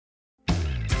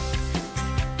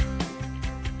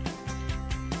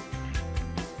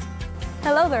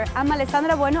Hello there, I'm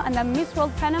Alessandra BUENO and I'm Miss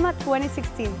World Panama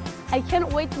 2016. I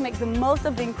can't wait to make the most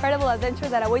of the incredible adventure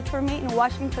that awaits for me in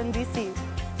Washington, D.C.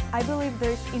 I believe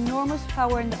there's enormous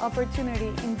power and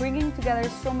opportunity in bringing together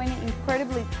so many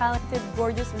incredibly talented,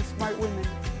 gorgeous and smart women.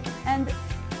 And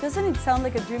doesn't it sound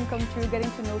like a dream come true getting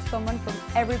to know someone from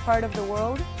every part of the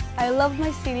world? I love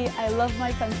my city, I love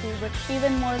my country, but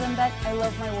even more than that, I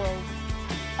love my world.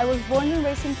 I was born and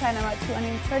raised in Panama to an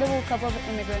incredible couple of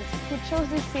immigrants who chose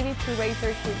this city to raise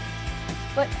their kids.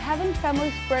 But having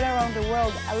families spread around the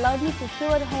world allowed me to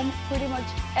feel at home pretty much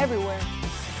everywhere.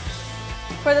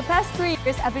 For the past 3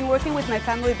 years, I've been working with my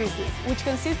family business, which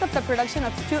consists of the production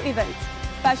of 2 events,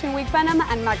 Fashion Week Panama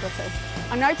and Macrofest,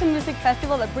 an arts and music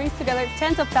festival that brings together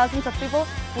tens of thousands of people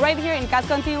right here in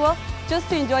Casco Antiguo just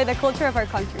to enjoy the culture of our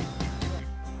country.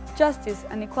 Justice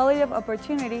and equality of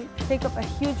opportunity take up a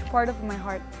huge part of my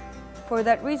heart. For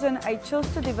that reason, I chose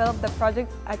to develop the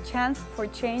project A Chance for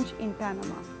Change in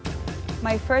Panama.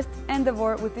 My first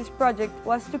endeavor with this project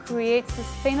was to create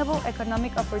sustainable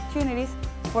economic opportunities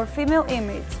for female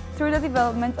inmates through the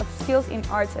development of skills in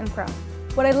arts and crafts.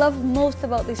 What I love most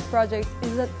about this project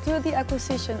is that through the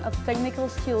acquisition of technical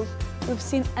skills, we've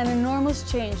seen an enormous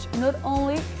change, not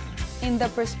only in the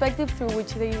perspective through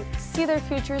which they see their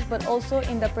futures, but also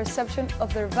in the perception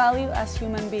of their value as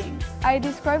human beings. I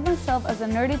describe myself as a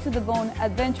nerdy to the bone,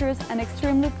 adventurous and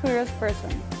extremely curious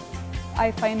person. I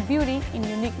find beauty in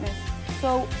uniqueness.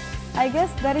 So I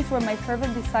guess that is where my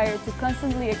fervent desire to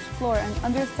constantly explore and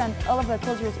understand all of the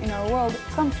cultures in our world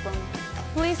comes from.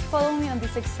 Please follow me on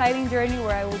this exciting journey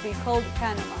where I will be called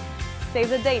Panama.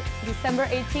 Save the date, December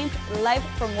 18th, live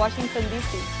from Washington,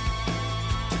 D.C.